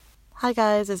Hi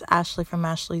guys, it's Ashley from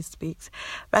Ashley Speaks,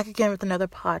 back again with another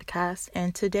podcast,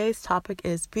 and today's topic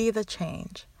is Be the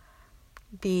Change.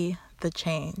 Be the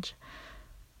change.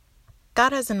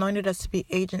 God has anointed us to be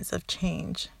agents of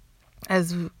change.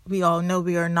 As we all know,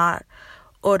 we are not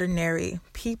ordinary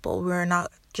people. We are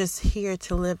not just here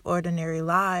to live ordinary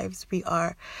lives. We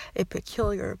are a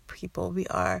peculiar people. We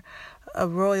are a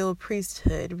royal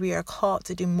priesthood. We are called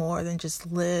to do more than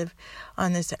just live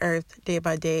on this earth day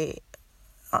by day.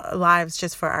 Lives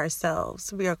just for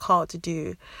ourselves. We are called to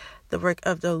do the work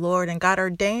of the Lord, and God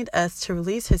ordained us to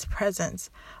release His presence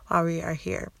while we are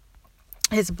here.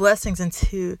 His blessings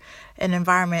into an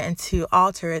environment and to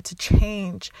alter it, to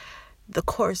change the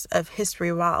course of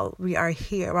history while we are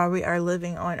here, while we are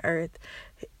living on earth.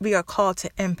 We are called to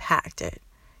impact it.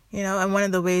 And one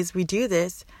of the ways we do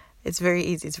this, it's very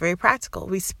easy. It's very practical.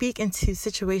 We speak into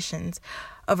situations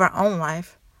of our own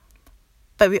life,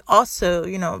 but we also,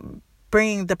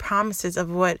 bring the promises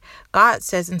of what God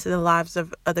says into the lives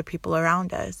of other people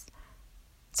around us.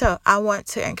 So I want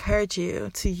to encourage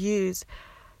you to use,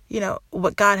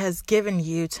 what God has given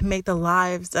you to make the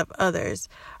lives of others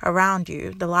around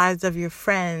you, the lives of your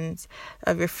friends,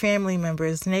 of your family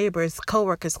members, neighbors,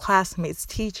 coworkers, classmates,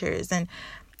 teachers, and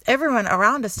everyone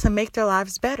around us, to make their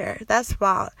lives better. That's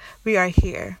why we are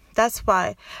here. That's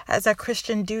why, as a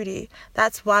Christian duty,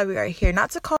 that's why we are here.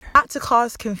 Not to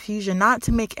cause confusion, not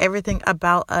to make everything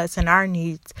about us and our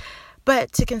needs,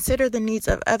 but to consider the needs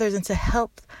of others and to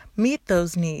help meet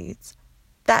those needs.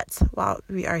 That's why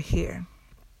we are here.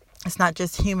 It's not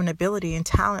just human ability and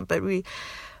talent, but we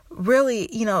really,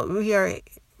 we are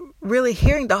really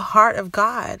hearing the heart of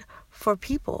God for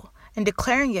people and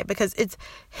declaring it, because it's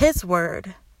His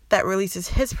word that releases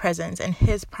His presence and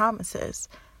His promises.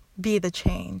 Be the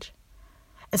change.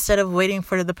 Instead of waiting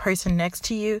for the person next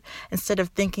to you, instead of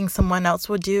thinking someone else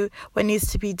will do what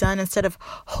needs to be done, instead of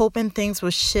hoping things will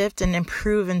shift and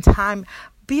improve in time,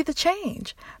 be the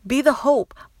change. Be the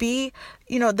hope. Be,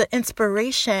 the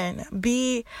inspiration.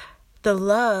 Be the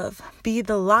love. Be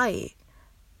the light.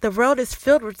 The world is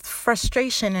filled with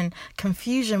frustration and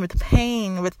confusion, with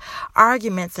pain, with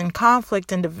arguments and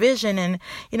conflict and division. And,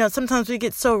 sometimes we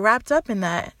get so wrapped up in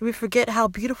that, we forget how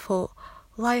beautiful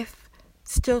life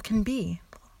still can be.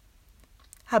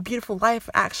 How beautiful life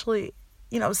actually,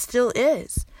 still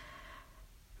is.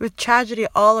 With tragedy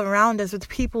all around us, with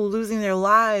people losing their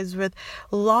lives, with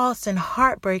loss and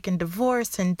heartbreak and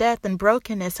divorce and death and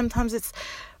brokenness. Sometimes it's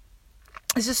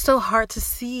just so hard to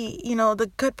see,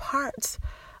 the good parts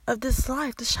of this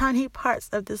life, the shiny parts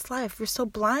of this life. We're so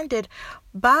blinded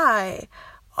by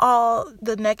all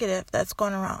the negative that's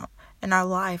going around in our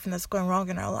life and that's going wrong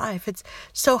in our life. It's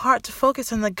so hard to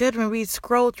focus on the good when we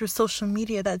scroll through social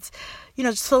media that's,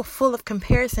 so full of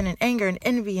comparison and anger and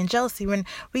envy and jealousy. When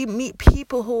we meet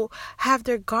people who have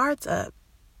their guards up,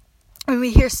 when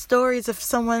we hear stories of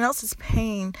someone else's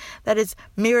pain that is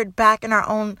mirrored back in our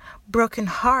own broken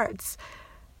hearts,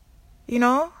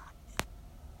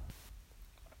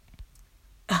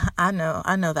 I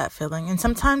know that feeling. And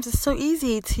sometimes it's so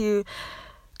easy to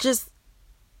just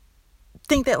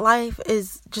think that life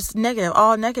is just negative,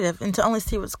 all negative, and to only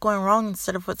see what's going wrong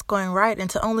instead of what's going right, and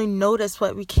to only notice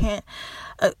what we can't,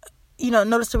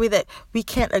 notice the way that we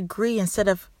can't agree instead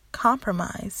of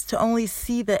compromise, to only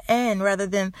see the end rather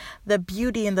than the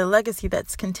beauty and the legacy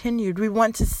that's continued. We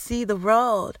want to see the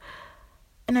world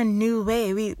in a new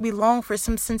way. We long for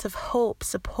some sense of hope,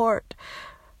 support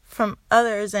from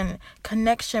others, and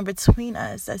connection between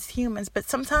us as humans. But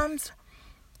sometimes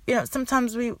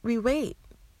we wait.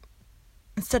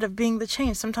 Instead of being the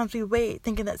change, sometimes we wait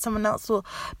thinking that someone else will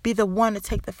be the one to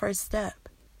take the first step,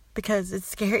 because it's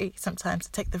scary sometimes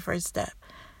to take the first step.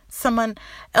 Someone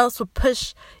else will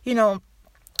push,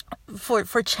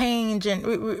 for change,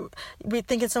 and we're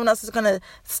thinking someone else is going to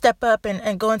step up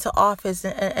and go into office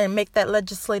and make that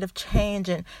legislative change,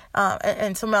 and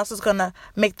someone else is going to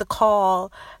make the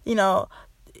call.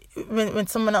 When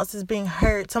someone else is being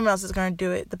hurt, someone else is going to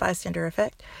do it, the bystander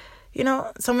effect.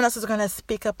 Someone else is going to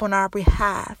speak up on our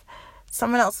behalf.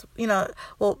 Someone else,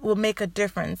 will make a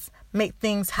difference, make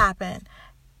things happen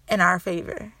in our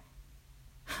favor.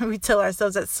 We tell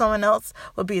ourselves that someone else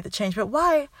will be the change, but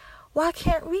why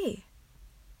can't we?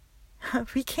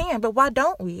 We can, but why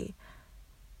don't we?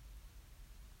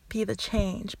 Be the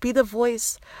change. Be the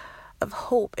voice of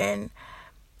hope and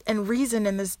reason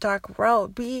in this dark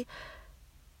world. Be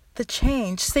the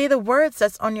change. Say the words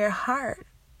that's on your heart.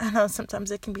 I know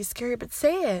sometimes it can be scary, but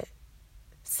say it.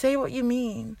 Say what you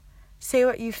mean. Say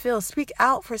what you feel. Speak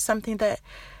out for something that,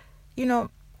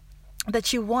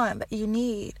 that you want, that you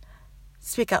need.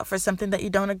 Speak out for something that you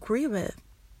don't agree with.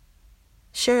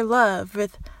 Share love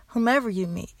with whomever you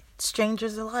meet.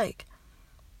 strangers alike.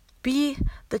 Be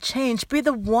the change. Be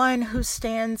the one who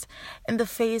stands in the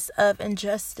face of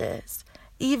injustice,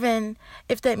 even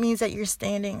if that means that you're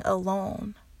standing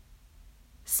alone.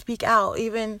 Speak out,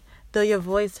 even though your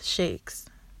voice shakes.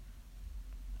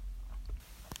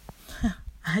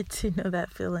 I do know that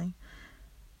feeling.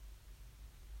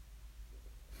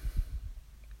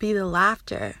 Be the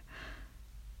laughter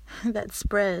that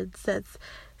spreads, that's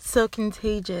so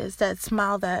contagious, that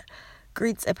smile that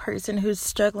greets a person who's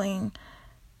struggling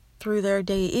through their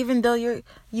day, even though you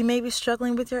may be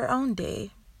struggling with your own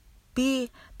day. Be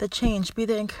the change. Be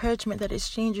the encouragement that a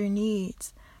stranger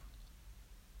needs.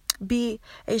 Be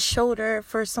a shoulder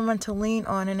for someone to lean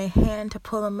on and a hand to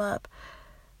pull them up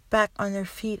back on their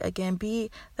feet again.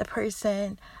 Be the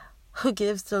person who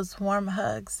gives those warm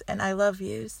hugs and I love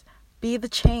yous. Be the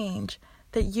change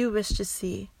that you wish to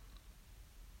see.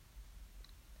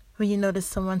 When you notice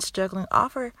someone struggling,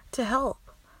 offer to help.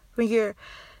 When you're,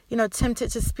 tempted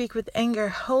to speak with anger,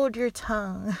 hold your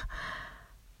tongue.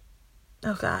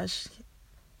 Oh gosh.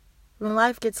 When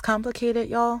life gets complicated,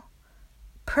 y'all,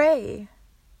 pray.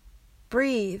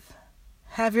 Breathe.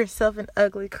 Have yourself an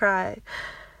ugly cry.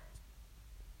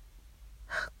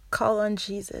 Call on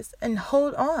Jesus and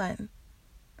hold on.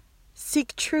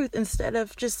 Seek truth instead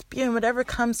of just spewing whatever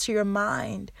comes to your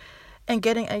mind and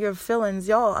getting at your feelings.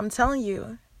 Y'all, I'm telling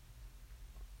you.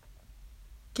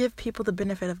 Give people the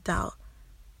benefit of doubt.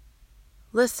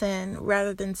 Listen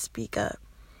rather than speak up.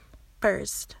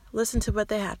 First, listen to what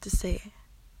they have to say.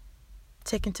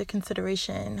 Take into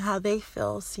consideration how they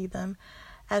feel, see them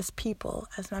as people,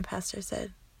 as my pastor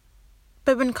said.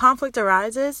 But when conflict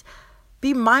arises,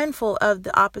 be mindful of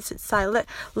the opposite side.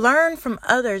 Learn from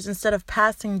others instead of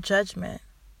passing judgment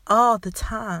all the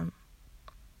time.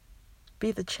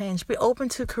 Be the change. Be open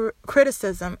to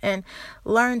criticism and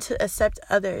learn to accept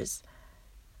others,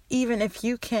 even if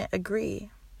you can't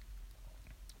agree.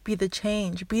 Be the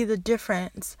change. Be the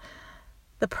difference.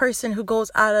 The person who goes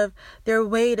out of their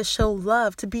way to show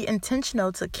love, to be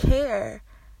intentional, to care.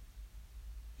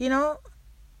 Be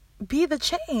the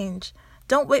change.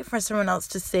 Don't wait for someone else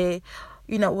to say,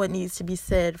 what needs to be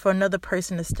said, for another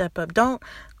person to step up. Don't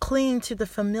cling to the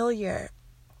familiar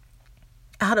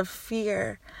out of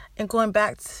fear and going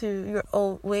back to your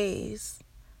old ways.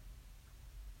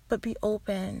 But be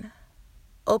open.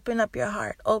 Open up your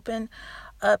heart. Open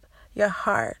up your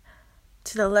heart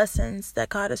to the lessons that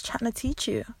God is trying to teach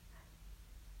you.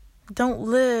 Don't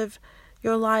live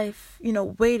your life,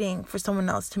 waiting for someone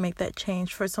else to make that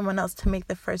change, for someone else to make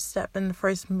the first step and the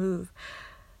first move.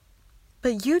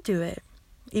 But you do it.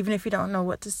 Even if you don't know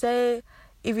what to say,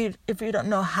 if you don't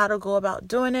know how to go about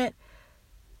doing it,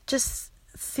 just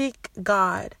seek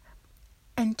God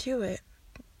and do it.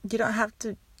 You don't have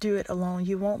to do it alone.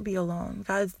 You won't be alone.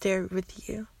 God's there with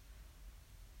you.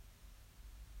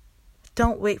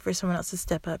 Don't wait for someone else to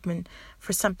step up and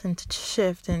for something to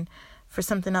shift and for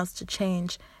something else to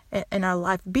change in our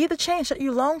life. Be the change that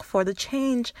you long for, the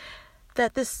change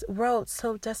that this world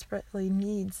so desperately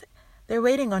needs. They're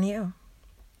waiting on you.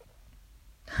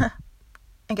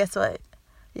 And guess what?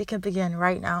 You can begin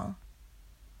right now.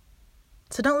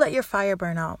 So don't let your fire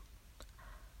burn out.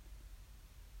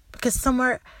 Because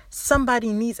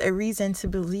somebody needs a reason to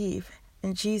believe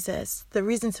in Jesus. The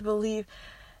reason to believe,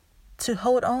 to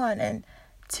hold on and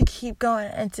to keep going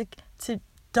and to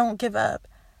don't give up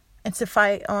and to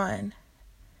fight on.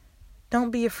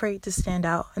 Don't be afraid to stand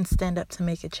out and stand up to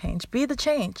make a change. Be the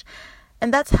change.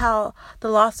 And that's how the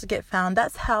lost will get found.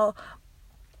 That's how,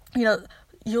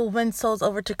 you'll win souls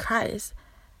over to Christ.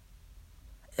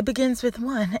 It begins with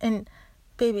one. And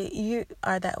baby, you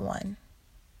are that one.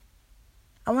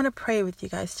 I want to pray with you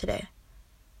guys today.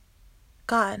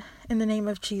 God, in the name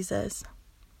of Jesus,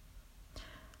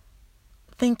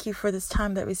 thank you for this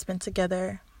time that we spent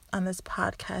together on this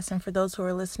podcast and for those who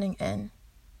are listening in.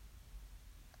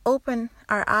 Open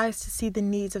our eyes to see the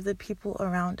needs of the people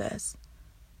around us,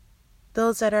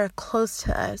 those that are close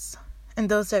to us and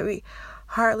those that we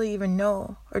hardly even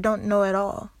know or don't know at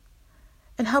all.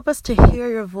 And help us to hear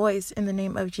your voice in the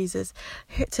name of Jesus,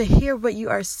 to hear what you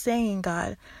are saying,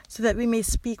 God, so that we may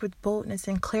speak with boldness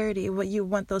and clarity what you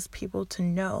want those people to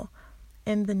know.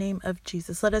 In the name of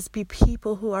Jesus, let us be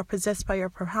people who are possessed by your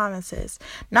promises,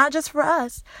 not just for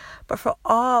us, but for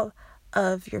all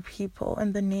of your people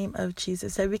in the name of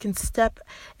Jesus, that we can step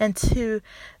into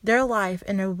their life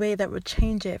in a way that would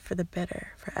change it for the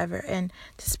better forever, and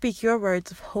to speak your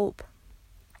words of hope,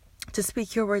 to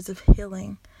speak your words of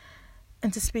healing,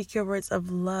 and to speak your words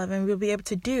of love, and we'll be able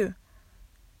to do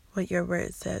what your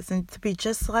word says, and to be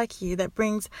just like you, that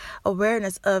brings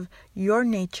awareness of your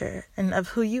nature and of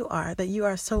who you are, that you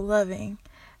are so loving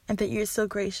and that you're so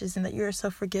gracious and that you're so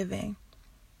forgiving.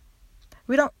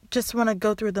 We don't just want to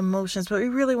go through the motions, but we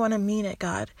really want to mean it,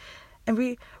 God. And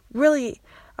we really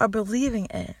are believing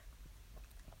it.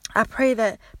 I pray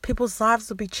that people's lives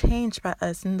will be changed by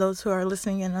us and those who are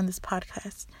listening in on this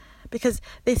podcast, because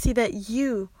they see that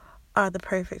you are the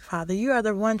perfect Father. You are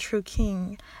the one true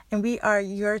King, and we are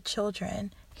your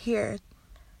children here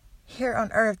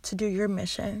on earth to do your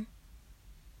mission,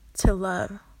 to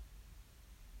love,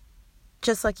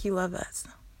 just like you love us.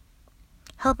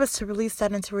 Help us to release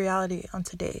that into reality on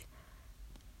today.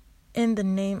 In the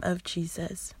name of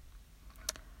Jesus.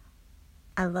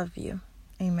 I love you.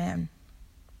 Amen.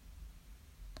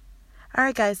 All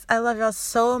right, guys. I love y'all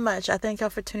so much. I thank y'all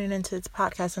for tuning into this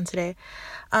podcast on today.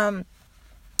 I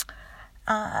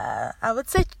would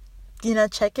say,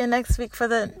 check in next week for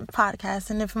the podcast.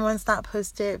 And if one's not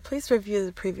posted, please review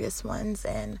the previous ones.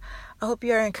 And I hope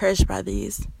you are encouraged by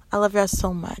these. I love y'all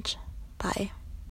so much. Bye.